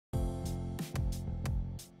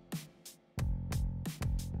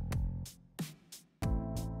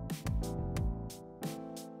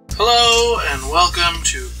Hello and welcome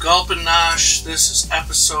to Gulp and Nosh. This is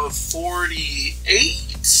episode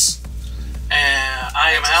 48. And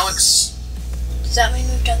I am Alex. Does that mean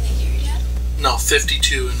we've done the year yet? No,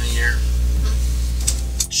 52 in the year.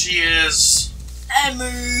 She is...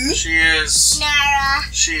 Emma. She is... Nara.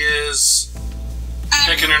 She is...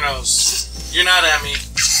 Picking her nose. You're not Emmy.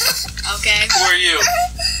 Okay. Who are you?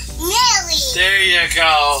 Millie. There you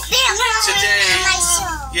go. Today.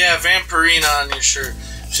 Yeah, Vampirina on your shirt.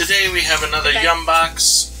 Today we have another Yum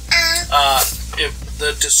Box.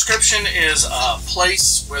 The description is a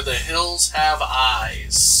place where the hills have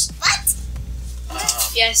eyes. What?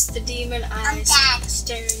 Yes, the demon eyes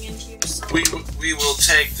staring into your soul. We will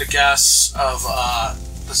take the guess of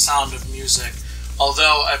the sound of music.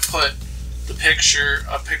 Although I put a picture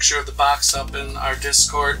of the box up in our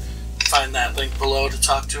Discord. Find that link below to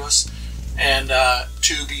talk to us. And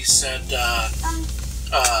Tubi said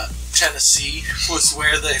Tennessee was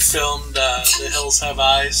where they filmed The Hills Have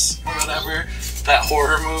Eyes or whatever, that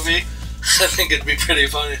horror movie. I think it'd be pretty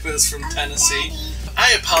funny if it was from Tennessee.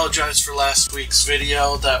 I apologize for last week's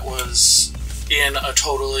video that was in a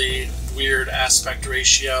totally weird aspect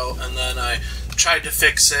ratio, and then I tried to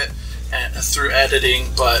fix it through editing,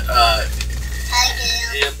 but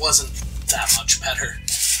it wasn't that much better.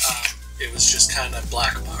 It was just kind of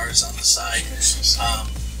black bars on the side.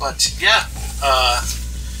 But yeah,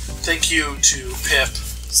 thank you to Pip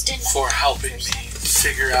for helping me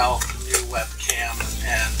figure out the new webcam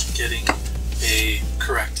and getting a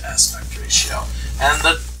correct aspect ratio. And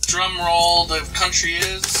the drum roll, the country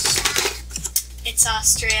is? It's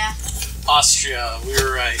Austria. Austria, we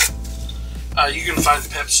were right. You can find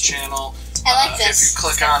Pip's channel. I like this. If you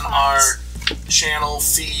click on our channel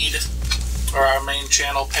feed or our main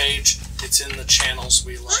channel page, it's in the channels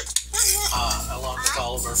we like, along with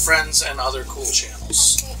all of our friends and other cool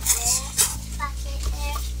channels.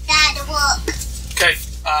 Okay,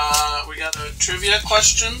 we got trivia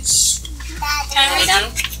questions.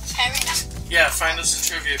 Yeah, find us a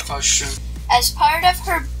trivia question. As part of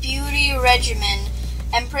her beauty regimen,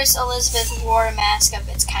 Empress Elizabeth wore a mask of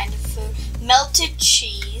its kind of food: melted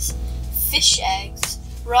cheese, fish eggs,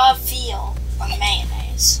 raw veal, or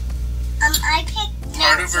mayonnaise. I picked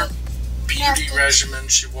part of her beauty regimen.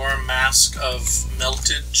 She wore a mask of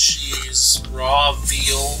melted cheese, raw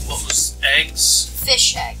veal. What was eggs?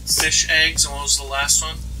 Fish eggs. Fish eggs, and what was the last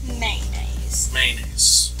one? Mayonnaise.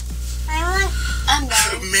 Mayonnaise. I'm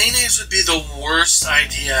done. Mayonnaise would be the worst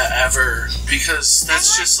idea ever, because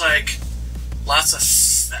that's just like lots of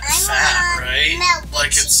fat, right? Like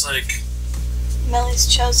it's like Millie's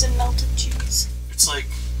chosen melted cheese. It's like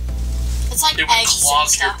it would eggs clog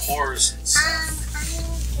and your stuff. pores and stuff.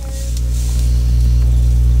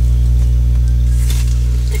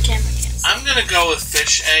 The camera can't see. I'm gonna go with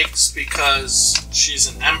fish eggs because she's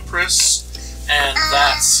an empress, and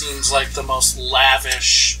that seems like the most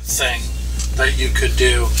lavish thing that you could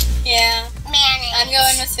do. Yeah. mayonnaise. I'm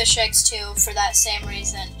going with fish eggs too for that same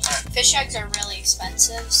reason. Right. Fish eggs are really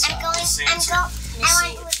expensive. So. I went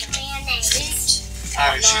with mayonnaise.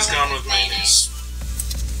 Alright, she's going with mayonnaise.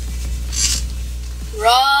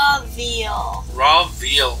 Raw veal. Raw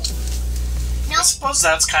veal. I Nope. suppose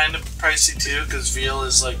that's kind of pricey too, because veal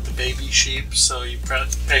is like the baby sheep, so you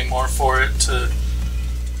pay more for it to...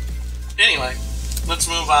 Anyway, let's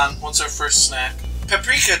move on. What's our first snack?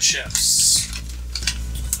 Paprika chips.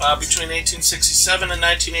 Between 1867 and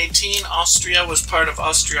 1918, Austria was part of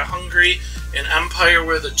Austria-Hungary, an empire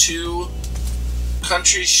where the two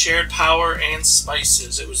countries shared power and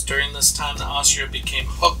spices. It was during this time that Austria became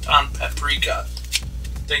hooked on paprika,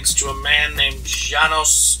 thanks to a man named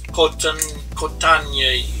Janos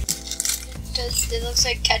Kotanye. It looks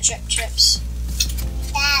like ketchup chips.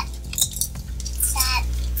 That.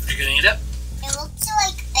 You gonna eat it? It looks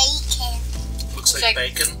like bacon. Looks like like-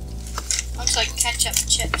 bacon. Looks like ketchup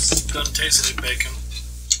chips. Doesn't taste like bacon.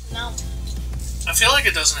 No. I feel like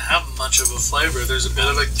it doesn't have much of a flavor. There's a bit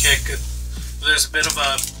of a kick. There's a bit of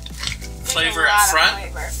a flavor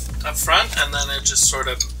up front, and then it just sort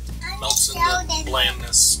of melts into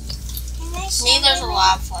blandness. Me, there's a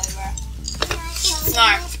lot of flavor. It's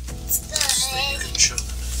No. It's So that you good. can show them.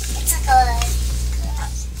 It's good.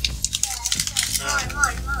 I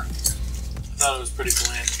More. thought it was pretty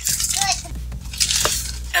bland. Good.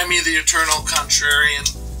 Emmy, the eternal contrarian,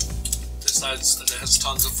 decides that it has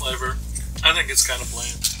tons of flavor. I think it's kind of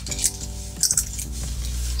bland.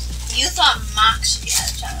 You thought Moxie had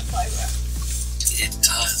a ton of flavor. It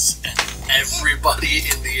does, and everybody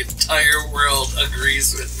in the entire world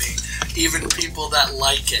agrees with me. Even people that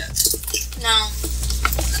like it. No.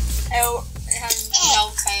 It has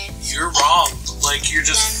no taste. You're wrong. Like, you're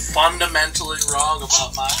just fundamentally wrong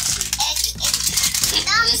about Moxie.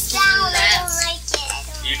 Thumbs down. I don't like it.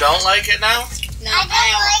 You don't like it now? No,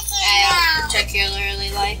 I don't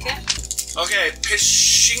particularly like it. Okay,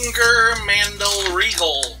 Pishinger Mandel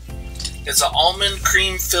Regal. It's an almond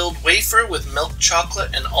cream filled wafer with milk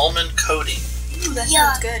chocolate and almond coating. Ooh, that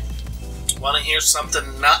Yeah. sounds good. Want to hear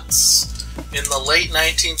something nuts? In the late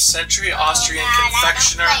 19th century, Austrian God, I don't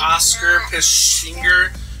confectioner like Oskar nuts.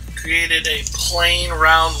 Pischinger created a plain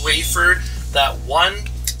round wafer that 1.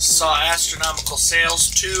 Saw astronomical sales,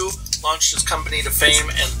 2. Launched his company to fame,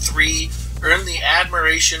 and 3. Earned the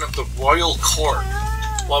admiration of the royal court.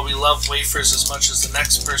 While we love wafers as much as the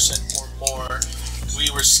next person or more, we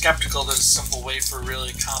were skeptical that a simple wafer really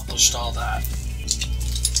accomplished all that.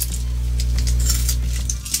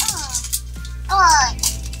 Good.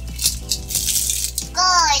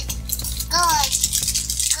 Good. Good.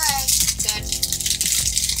 Good. Good.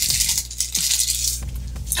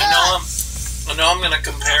 I know I'm gonna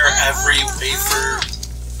compare every wafer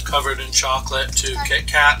covered in chocolate to Kit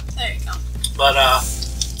Kat, There you go. but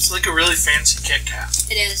it's like a really fancy Kit Kat.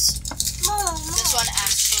 It is. This one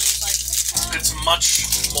actually is like. It's much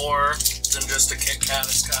more than just a Kit Kat.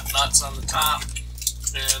 It's got nuts on the top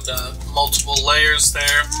and multiple layers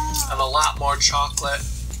there and a lot more chocolate.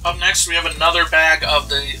 Up next, we have another bag of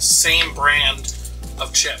the same brand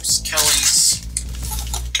of chips,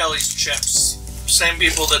 Kelly's chips. Same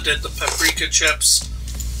people that did the paprika chips.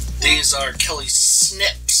 These are Kelly's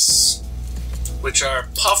Snips, which are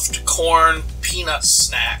puffed corn peanut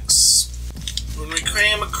snacks. When we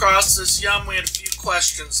came across this yum, we had a few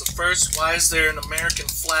questions. The first, why is there an American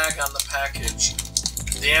flag on the package?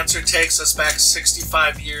 The answer takes us back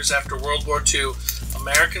 65 years after World War II.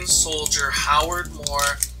 American soldier Howard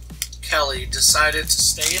Moore Kelly decided to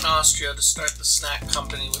stay in Austria to start the snack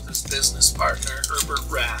company with his business partner, Herbert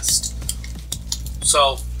Rast.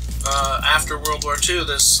 So, after World War II,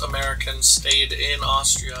 this American stayed in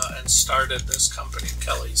Austria and started this company,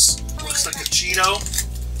 Kelly's. Looks like a Cheeto,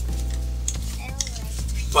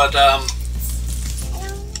 but,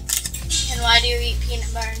 And why do you eat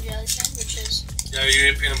peanut butter and jelly sandwiches? yeah, you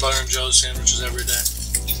eat peanut butter and jelly sandwiches every day.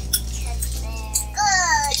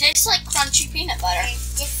 It tastes like crunchy peanut butter.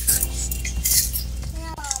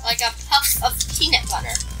 Like a puff of peanut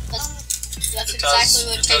butter. That's exactly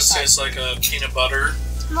what it does tastes like. taste like a peanut butter,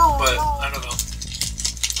 but I don't know.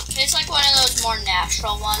 It's like one of those more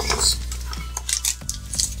natural ones.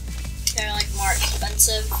 They're like more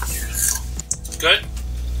expensive. Good?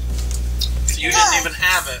 You didn't even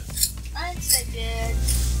have it. I'd say good.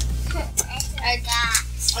 I'd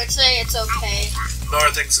say it's okay.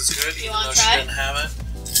 Nora thinks it's good, You even wanna though try? she didn't have it.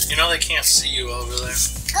 You know they can't see you over there.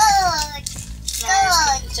 Good.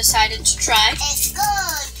 Nora's decided to try. It's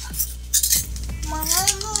good.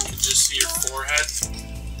 You just see your forehead.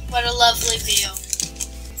 What a lovely view.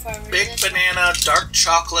 Before we Big read it. Banana dark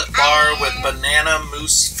chocolate bar with banana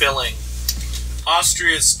mousse filling.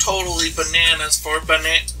 Austria's totally bananas for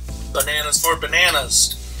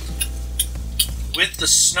bananas. With the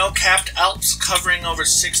snow-capped Alps covering over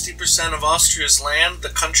 60% of Austria's land, the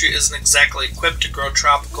country isn't exactly equipped to grow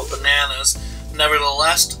tropical bananas.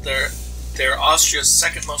 Nevertheless, they're Austria's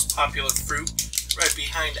second most popular fruit, right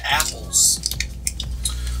behind apples.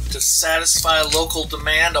 To satisfy local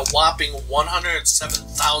demand, a whopping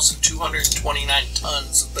 107,229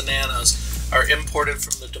 tons of bananas are imported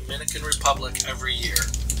from the Dominican Republic every year.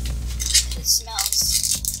 It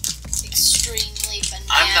smells extremely banana.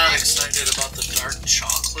 I'm not excited about the dark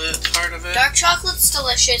chocolate part of it. Dark chocolate's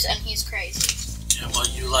delicious and he's crazy. Yeah, well,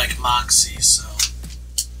 you like Moxie, so.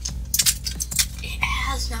 It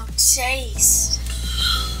has no taste.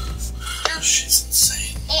 She's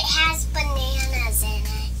insane. It has bananas in it.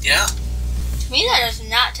 Yeah, To me, that does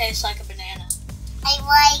not taste like a banana. I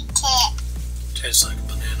like it. tastes like a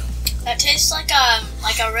banana. That tastes like a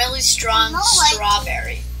really strong No, like-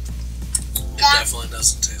 strawberry. It definitely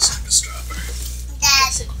doesn't taste like a strawberry.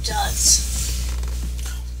 Yes, Dad, it does.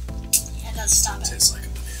 Yeah, it does. Stop It it. tastes like a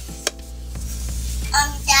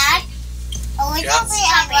banana. Dad, a little Yeah. bit I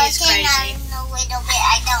Strawberry like is it and crazy. a little bit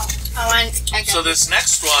I don't. Oh, I got So this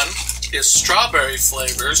next one is strawberry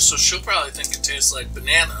flavors, so she'll probably think it tastes like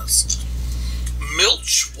bananas.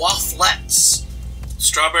 Milch Wafflettes.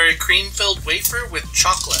 Strawberry cream-filled wafer with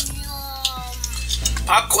chocolate.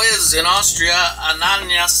 Pop quiz. In Austria,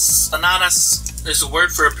 ananas is a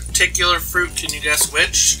word for a particular fruit. Can you guess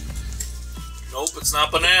which? Nope, it's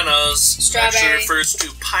not bananas. Strawberry. It actually refers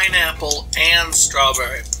to pineapple and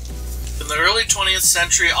strawberry. In the early 20th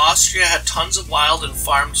century, Austria had tons of wild and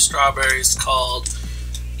farmed strawberries called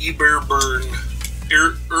Eberbeeren.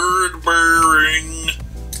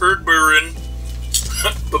 Erdbeeren,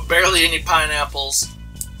 but barely any pineapples.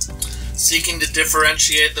 Seeking to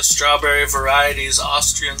differentiate the strawberry varieties,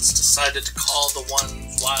 Austrians decided to call the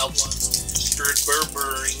wild ones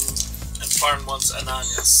Erdbeeren and farmed ones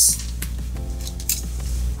Ananas,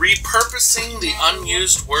 repurposing the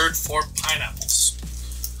unused word for pineapples.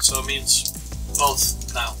 So it means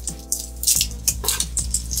both now.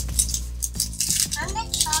 I'm the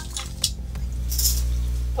chocolate.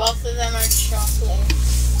 Both of them are chocolate.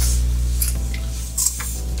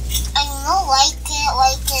 I don't like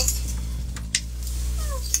it.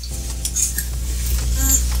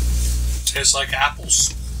 Tastes like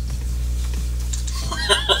apples.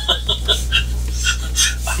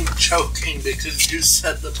 I'm joking because you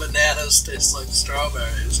said the bananas taste like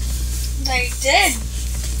strawberries. They did.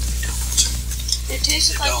 They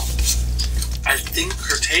taste They like... don't. I think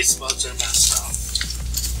her taste buds are messed up.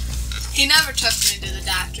 He never took me to the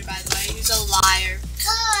doctor, by the way. He's a liar.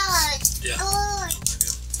 Good. Yeah. Good.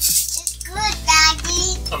 It's good,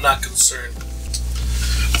 Daddy. I'm not concerned.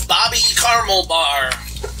 Bobby Caramel Bar.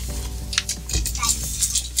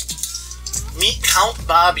 Meet Count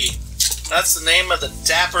Bobby. That's the name of the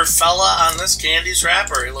dapper fella on this candy's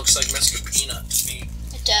wrapper. He looks like Mr. Peanut to me.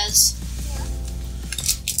 It does.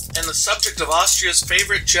 And the subject of Austria's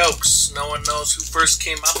favorite jokes. No one knows who first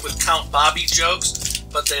came up with Count Bobby jokes,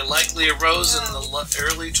 but they likely arose in the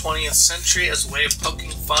early 20th century as a way of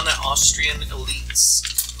poking fun at Austrian elites.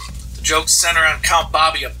 The jokes center on Count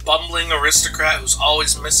Bobby, a bumbling aristocrat who's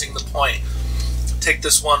always missing the point. Take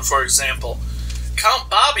this one, for example. Count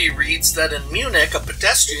Bobby reads that in Munich, a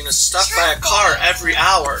pedestrian is struck by a car every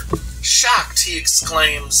hour. Shocked, he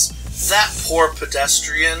exclaims, "That poor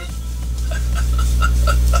pedestrian."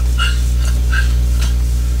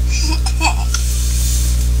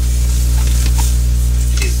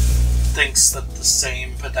 He thinks that the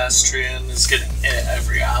same pedestrian is getting hit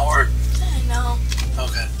every hour. I know.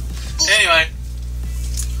 Okay. Anyway,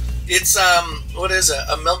 it's what is it?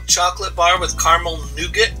 A milk chocolate bar with caramel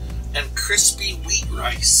nougat and crispy wheat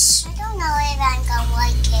rice. I don't know if I'm gonna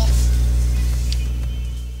like it.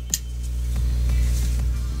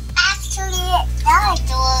 Actually, it does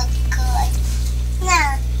look good.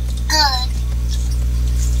 No, good.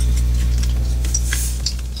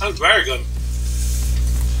 That was very good.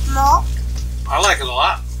 Milk? I like it a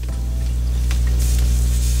lot.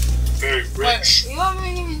 Very rich. Wait, you haven't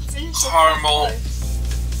even finished Caramel. it.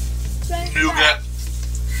 Nougat.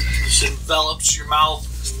 This envelops your mouth.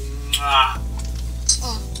 Mwah.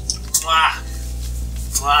 Mwah.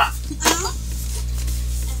 Mwah.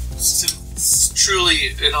 It's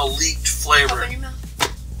truly an elite flavor. Open your mouth.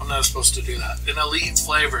 I'm not supposed to do that. An elite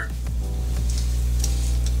flavor.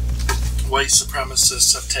 White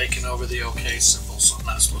supremacists have taken over the OK symbol, so I'm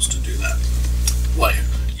not supposed to do that. What?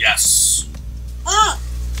 Yes.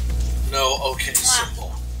 No OK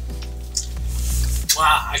symbol.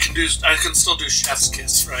 Wow, I can still do chef's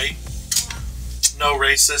kiss, right? No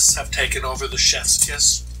racists have taken over the chef's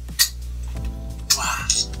kiss. Wow.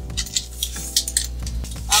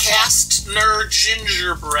 Kastner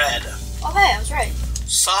gingerbread. Okay, I was right.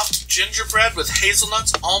 Soft gingerbread with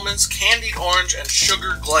hazelnuts, almonds, candied orange, and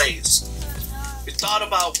sugar glaze. We thought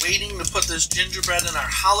about waiting to put this gingerbread in our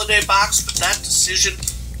holiday box, but that decision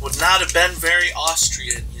would not have been very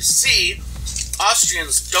Austrian. You see,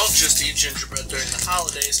 Austrians don't just eat gingerbread during the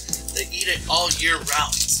holidays, they eat it all year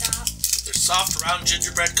round. Stop. They're soft, round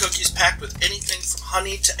gingerbread cookies packed with anything from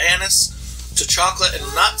honey to anise to chocolate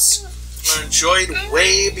and nuts are enjoyed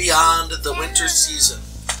way beyond the winter season.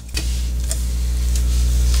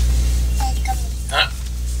 Huh?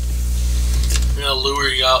 I'm gonna lure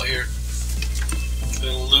you out here. I'm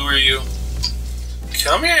gonna lure you.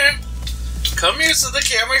 Come here. Come here so the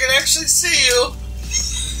camera can actually see you.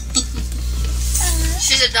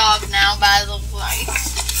 She's a dog now, by the way.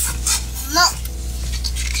 No.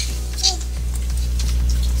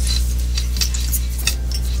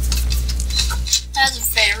 That's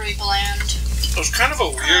very bland. It was kind of a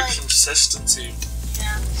weird consistency.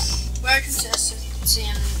 Yeah. Weird consistency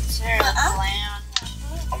and very bland.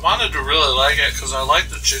 I wanted to really like it because I like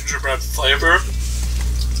the gingerbread flavor,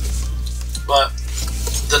 but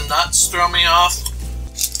the nuts throw me off.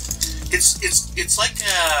 It's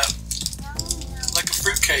like a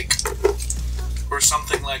fruitcake or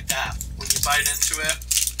something like that. When you bite into it,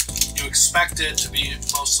 you expect it to be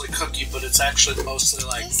mostly cookie, but it's actually mostly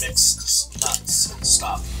like mixed nuts and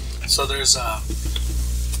stuff. So there's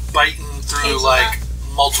biting through like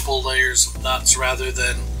multiple layers of nuts rather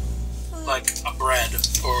than like a bread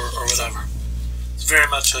or whatever. It's very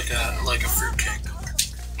much like a fruitcake,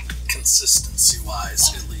 consistency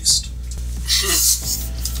wise at least.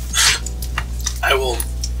 I will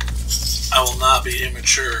not be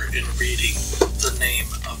immature in reading the name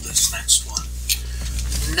of this next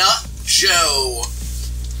one. Nut Joe.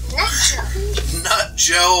 Nut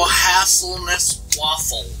Joe Hazelnuts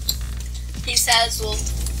Waffle. He says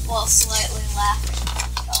while slightly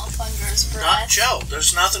laughing off under his breath. Nut Joe.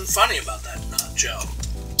 There's nothing funny about that. Nut Joe.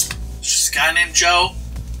 There's just a guy named Joe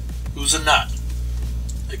who's a nut.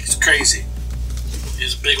 Like, he's crazy.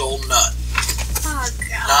 He's a big old nut. Oh,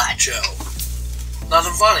 God. Nut Joe.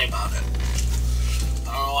 Nothing funny about it.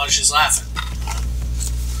 I don't know why she's laughing.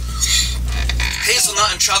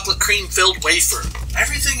 Hazelnut and chocolate cream filled wafer.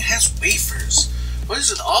 Everything has wafers. What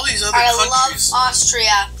is it? All these other countries. I love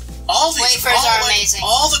Austria. All these Wafers are amazing.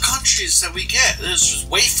 All the countries that we get, it's just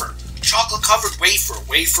wafer. Chocolate covered wafer.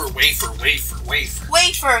 Wafer, wafer, wafer, wafer.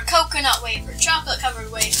 Wafer, coconut wafer, chocolate covered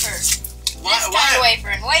wafer. This kind of wafer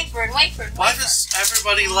and wafer and wafer and Why wafer. does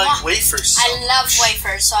everybody like wafers so I love much?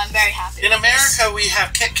 wafers, so I'm very happy. In with America, this. we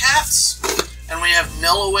have Kit Kats, and we have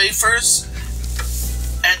Nilla wafers,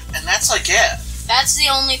 and that's like it. That's the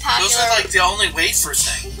only popular. Those are like the only wafer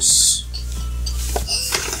things.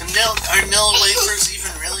 And are Nilla wafers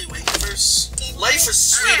even really wafers? Life is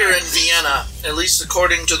sweeter in Vienna, at least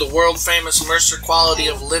according to the world-famous Mercer Quality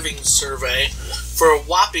of Living survey. For a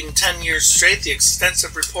whopping 10 years straight, the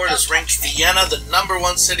extensive report has ranked Vienna the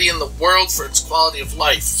 #1 city in the world for its quality of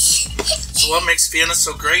life. So what makes Vienna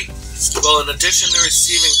so great? Well, in addition to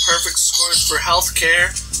receiving perfect scores for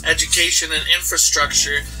healthcare, education, and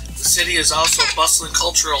infrastructure, the city is also a bustling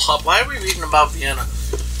cultural hub. Why are we reading about Vienna?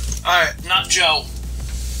 Alright, Nut Joe.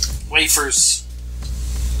 Wafers.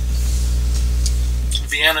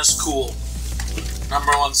 Vienna's cool.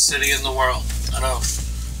 #1 city in the world. I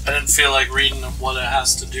didn't feel like reading what it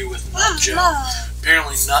has to do with Nut Joe.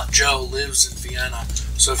 Apparently Nut Joe lives in Vienna.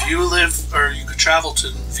 So if you live, or you could travel to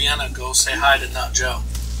Vienna, go say hi to Nut Joe.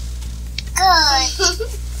 Good.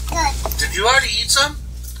 Good. Did you already eat some?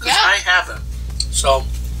 'Cause Yeah. I haven't. So,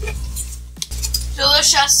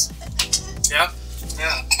 Delicious. yeah.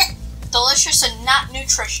 Yeah. Delicious and not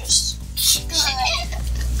nutritious.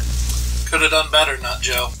 Could have done better, Nut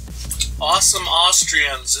Joe. Awesome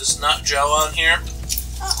Austrians. Is Nut Joe on here?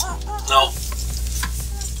 No.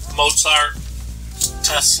 Mozart,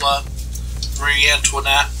 Tesla, Marie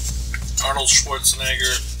Antoinette, Arnold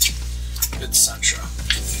Schwarzenegger, etc.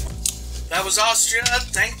 That was Austria.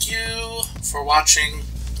 Thank you for watching.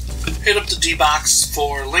 Hit up the D-Box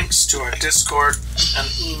for links to our Discord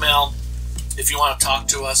and email if you want to talk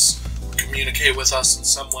to us, communicate with us in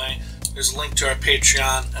some way. There's a link to our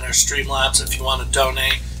Patreon and our Streamlabs if you want to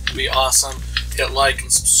donate. It'd be awesome. Hit like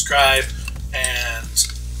and subscribe, and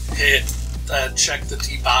check the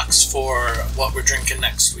D-Box for what we're drinking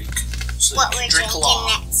next week. So What you we're can drink drinking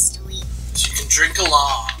along. next week. So you can drink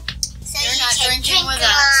along. So You're you not can drinking drink with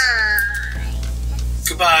along.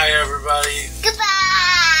 Goodbye, everybody. Goodbye.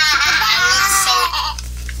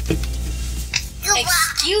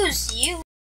 Excuse